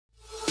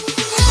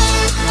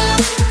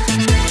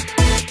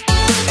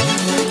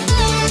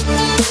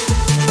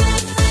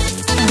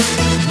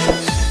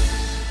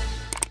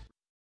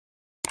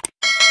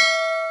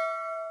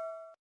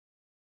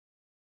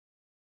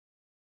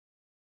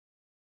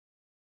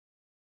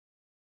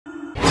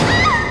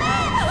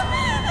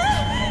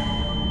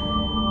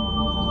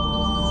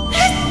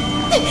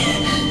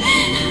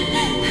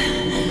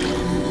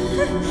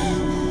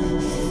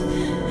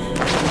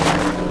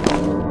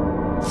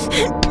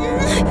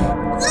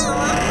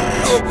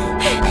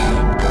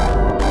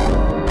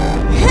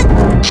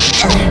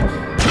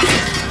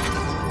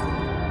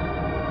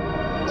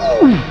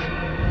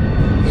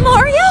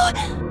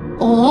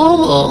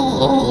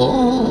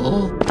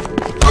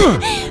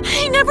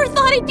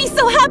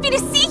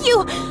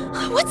you?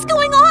 What's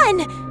going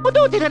on?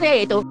 Tutti da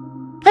reto.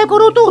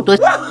 Eccolo tutto.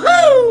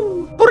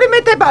 Woohoo!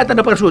 Pure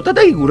patano prosciutto,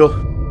 da giuro.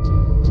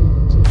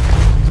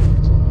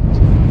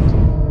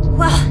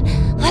 Well,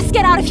 let's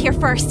get out of here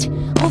first.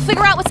 We'll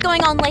figure out what's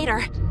going on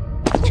later.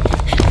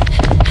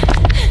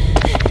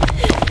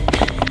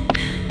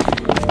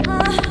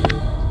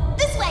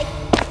 This way.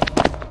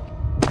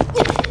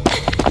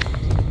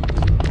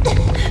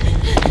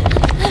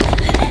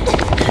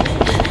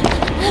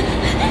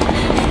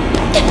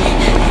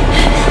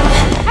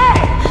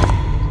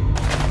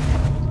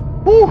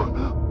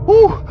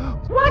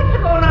 What's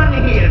going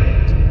on here?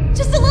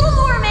 Just a little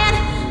more, man.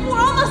 We're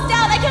almost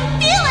out. I can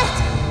feel it.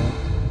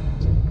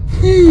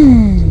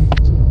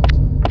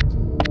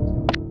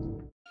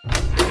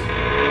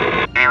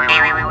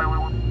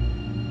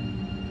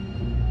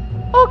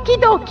 Okie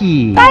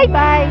dokie. Bye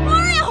bye.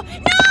 Mario,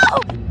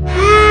 no!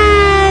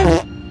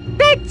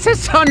 That's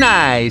so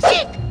nice.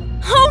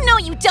 Oh, no,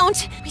 you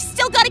don't. We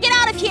still gotta get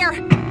out of here.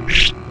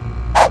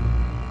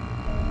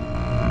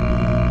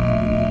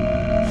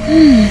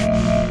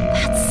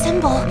 That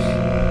symbol.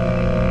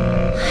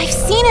 I've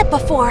seen it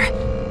before.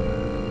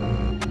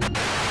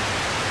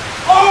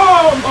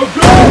 A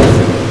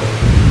ghost!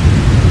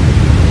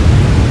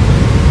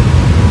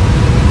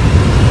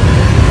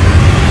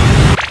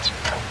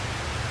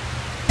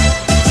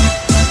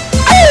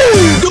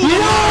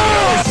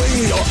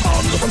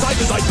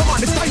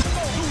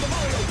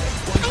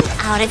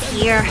 Out of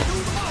here.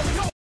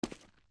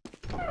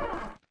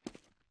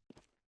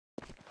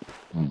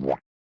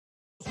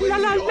 La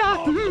la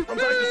la.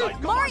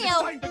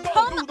 Mario,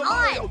 come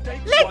on!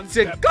 Let's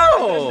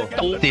go.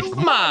 Tutti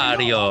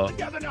Mario.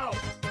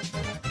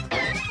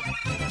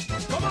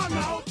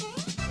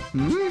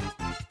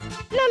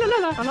 La la la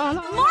la la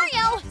la.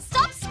 Mario,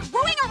 stop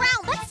screwing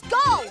around. Let's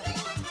go.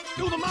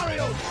 Do the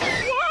Mario!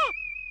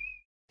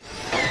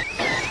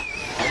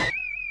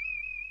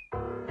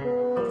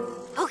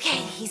 Okay,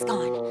 he's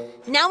gone.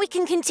 Now we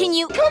can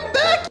continue. Come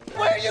back!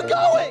 Where are you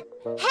going?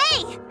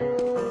 Hey!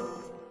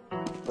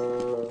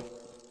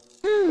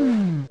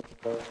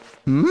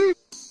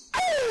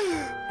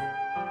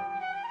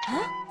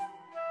 Huh?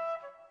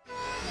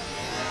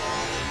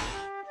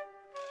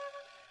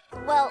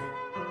 Well,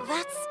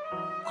 that's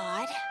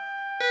odd.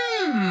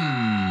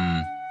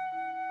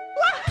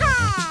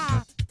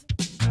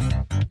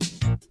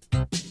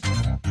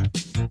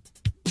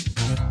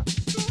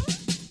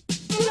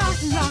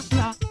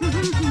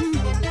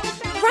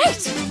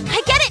 Right!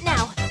 I get it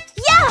now!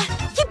 Yeah!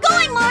 Keep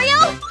going, Mario!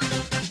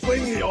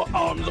 Swing your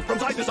arms from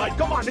side to side.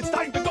 Come on, it's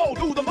time to go.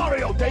 Do the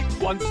Mario. Take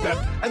one step,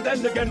 and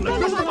then again.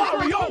 Let's do the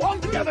Mario. All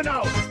together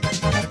now.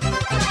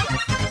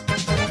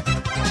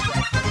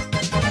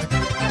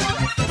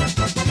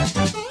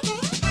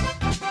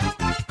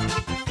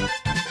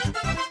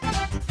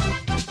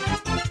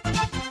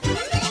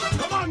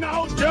 Come on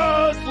now,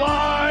 just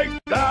like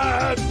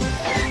that.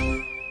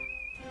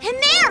 In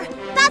there!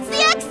 That's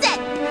the exit!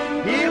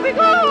 Here we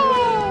go.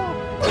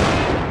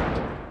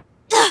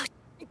 Ugh,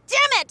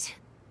 damn it!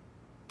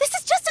 This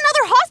is just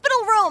another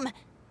hospital room!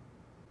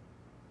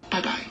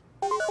 Bye-bye.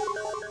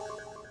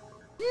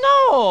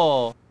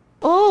 No.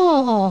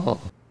 Oh.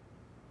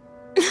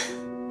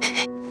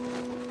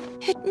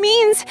 It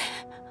means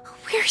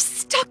we're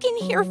stuck in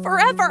here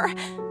forever.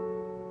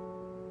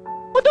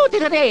 Tutti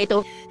da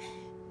reto.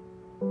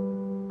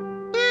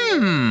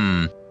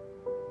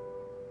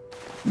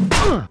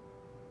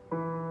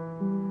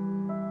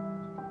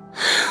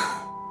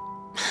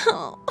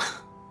 Oh.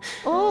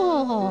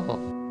 Oh.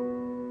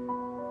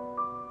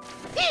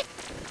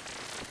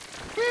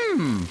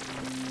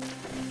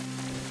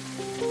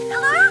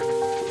 Hello?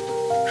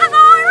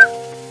 Hello?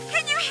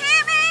 Can you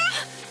hear me?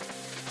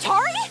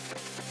 Tari?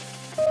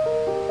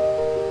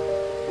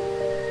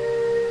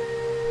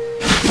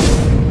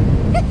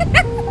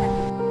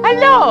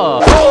 Hello.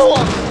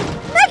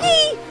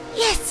 Maggie!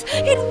 Yes,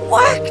 it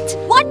worked!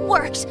 What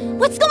worked?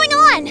 What's going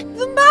on?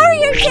 The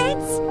Mario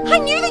dance! I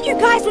knew that you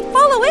guys would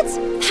follow it!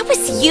 That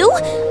was you?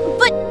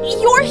 But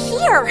you're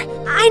here!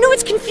 I know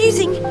it's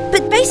confusing,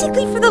 but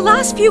basically for the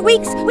last few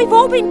weeks, we've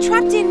all been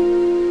trapped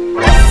in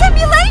a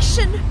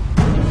simulation!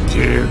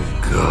 Dear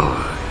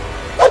God.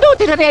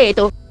 Tutti da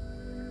reto.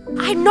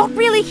 I'm not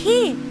really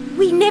here.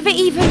 We never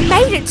even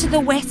made it to the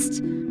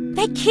West.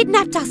 They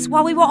kidnapped us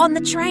while we were on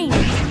the train.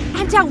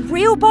 And our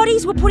real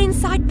bodies were put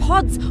inside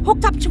pods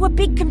hooked up to a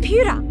big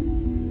computer.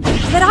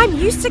 But I'm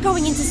used to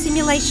going into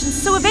simulations,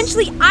 so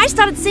eventually I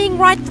started seeing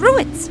right through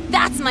it.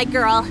 That's my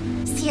girl.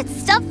 See, it's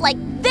stuff like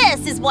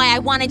this is why I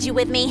wanted you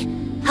with me.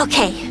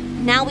 Okay,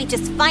 now we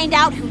just find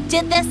out who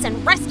did this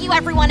and rescue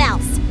everyone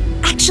else.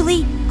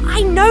 Actually,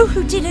 I know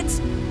who did it.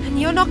 And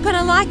you're not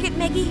gonna like it,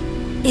 Maggie.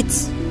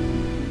 It's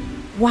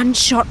One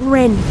Shot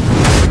Ren.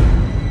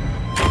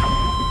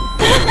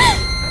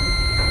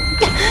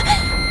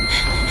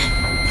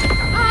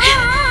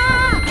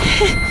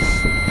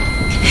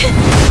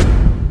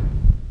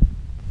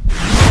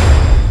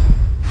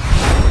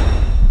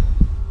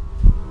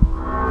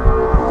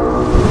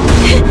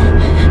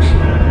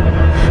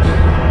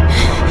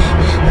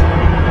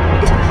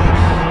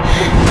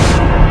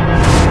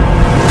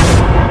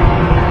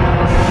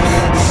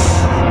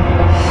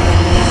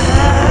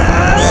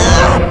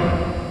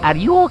 Are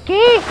you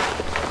okay?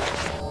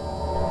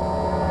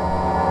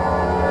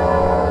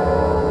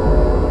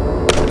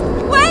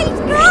 Wait,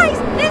 guys!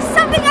 There's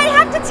something I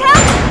have to tell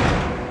you!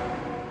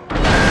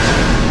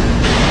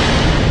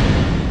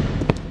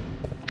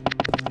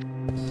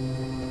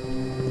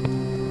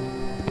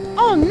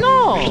 Oh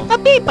no!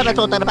 Tapi pala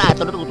so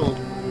tarbato tuto.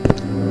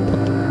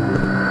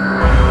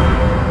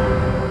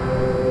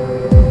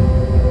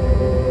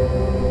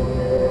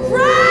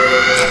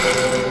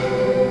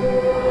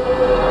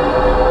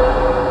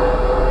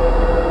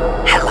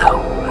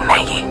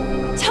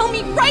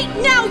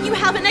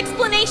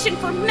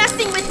 For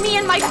messing with me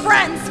and my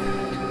friends!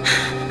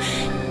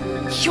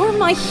 You're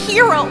my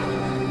hero!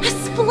 A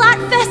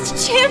Splatfest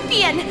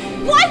champion!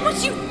 Why would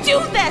you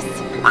do this?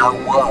 I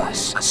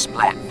was a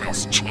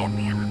Splatfest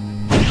champion.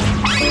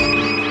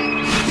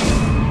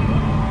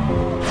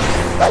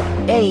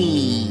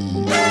 Hey!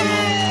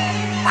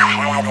 I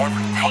had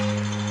everything.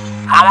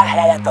 I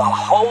had the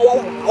whole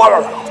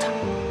world.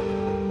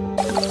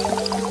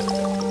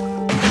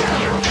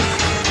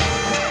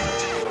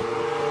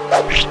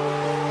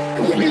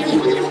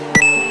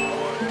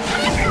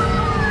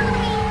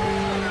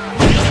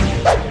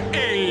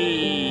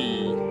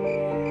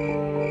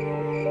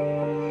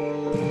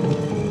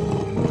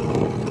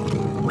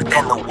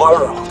 Then the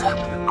world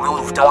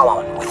moved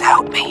on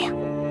without me.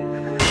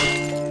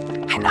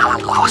 And I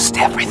lost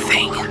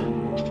everything.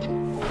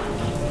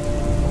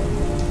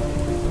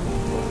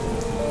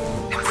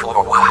 And for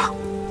a while,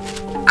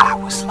 I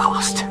was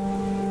lost.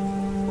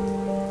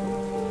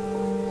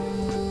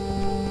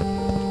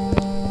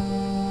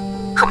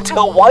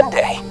 Until one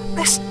day,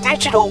 this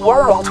digital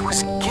world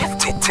was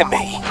gifted to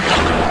me.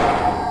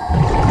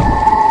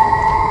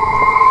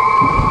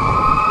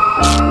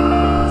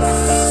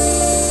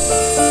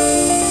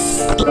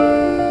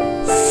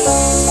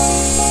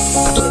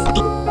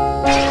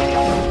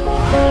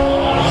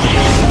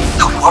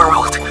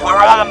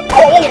 I'm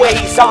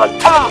always on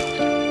top!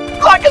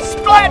 Like a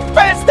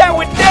Splatfest that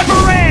would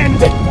never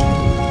end!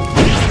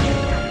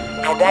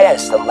 And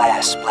as the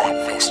last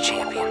Splatfest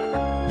champion...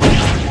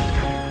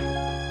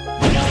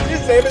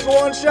 His name is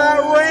One Shot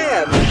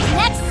Ram!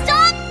 Next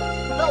stop,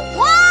 the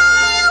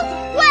Wild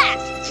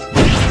West!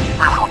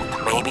 I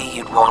hope maybe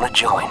you'd want to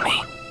join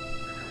me.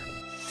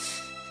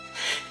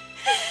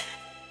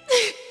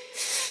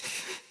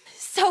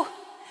 So,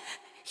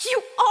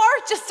 you are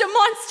just a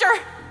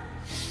monster!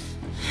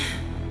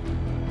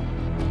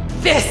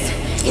 This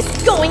is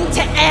going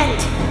to end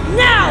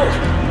now!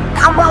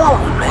 Come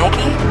on,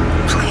 Maggie.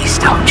 Please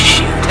don't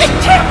shoot. I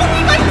can't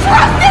believe I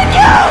trusted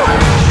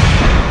you!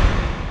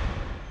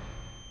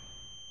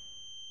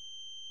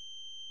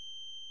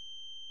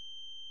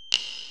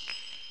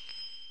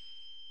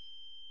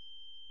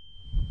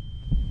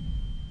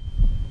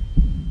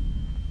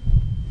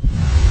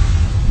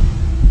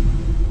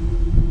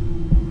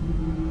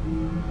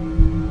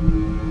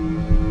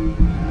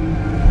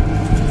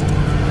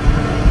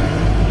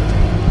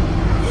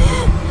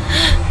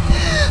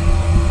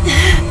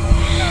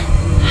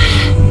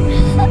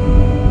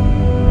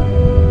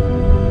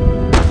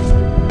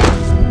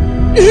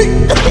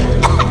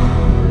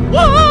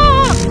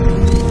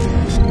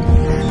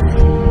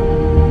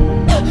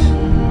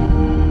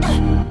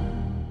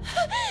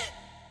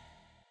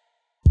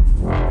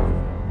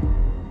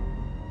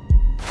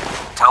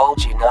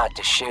 Told you not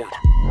to shoot.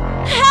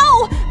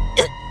 How?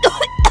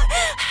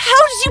 How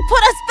did you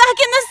put us back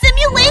in the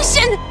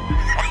simulation?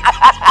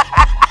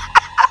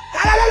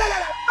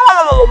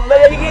 Oh,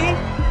 Maggie!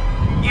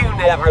 You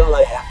never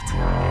left.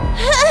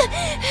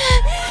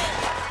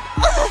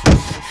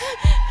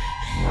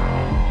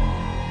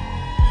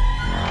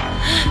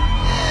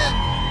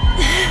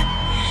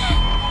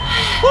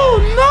 Oh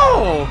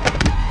no!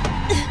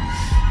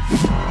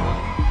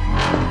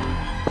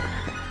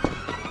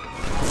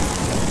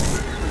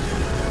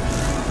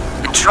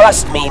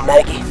 Trust me,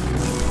 Maggie.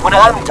 When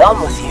I'm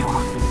done with you,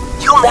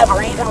 you'll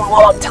never even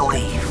want to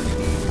leave.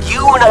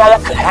 You and I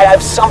could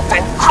have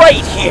something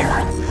great here.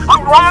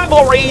 A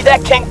rivalry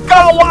that can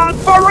go on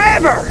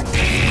forever.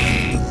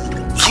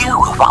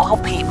 You, of all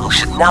people,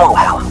 should know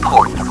how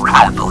important a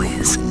rival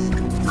is.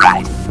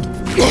 Right?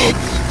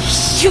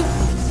 You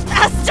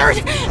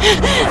bastard!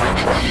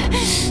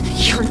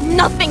 You're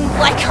nothing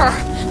like her.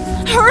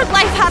 Her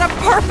life had a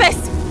purpose.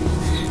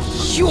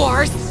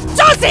 Yours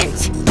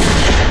doesn't!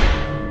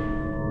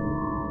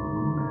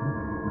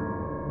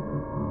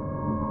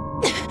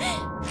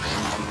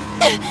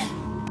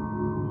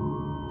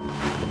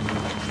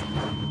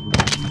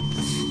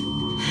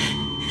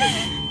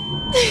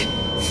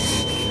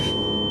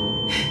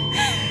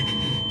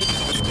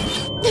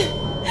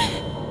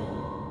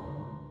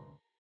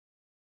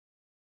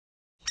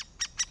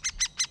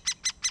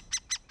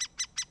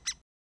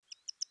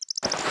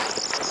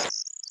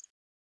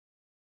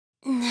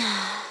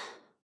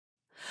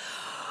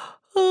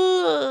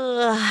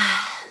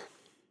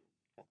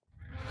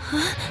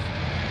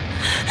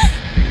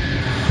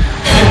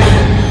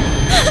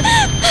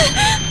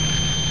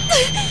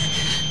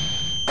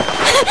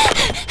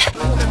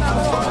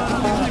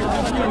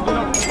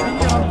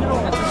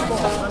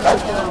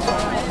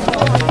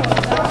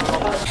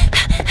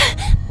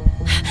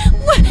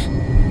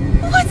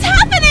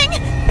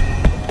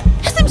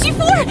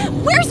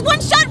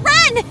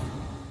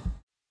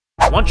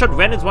 One-Shot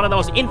Ren is one of the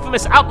most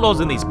infamous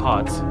outlaws in these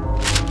parts.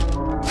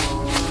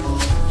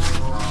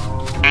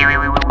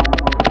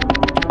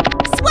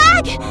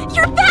 Swag!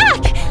 You're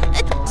back!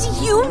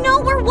 Do you know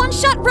where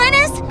One-Shot Ren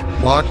is?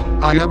 What?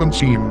 I haven't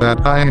seen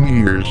that guy in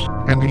years,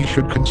 and he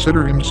should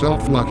consider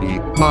himself lucky.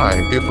 My,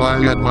 if I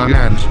had my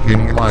hands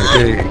in my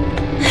day.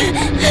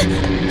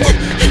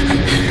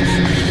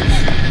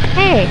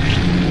 Hey!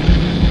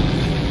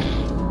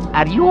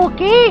 Are you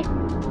okay?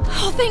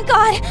 Oh, thank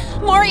God!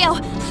 Mario,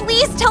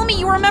 please tell me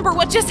you remember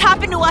what just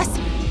happened to us!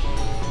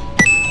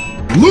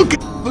 Look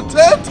at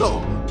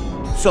potato!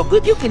 So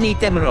good you can eat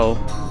them raw.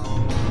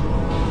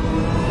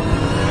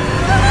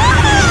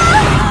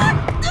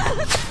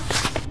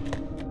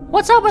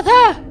 What's up with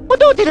her? What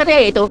do you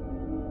ito?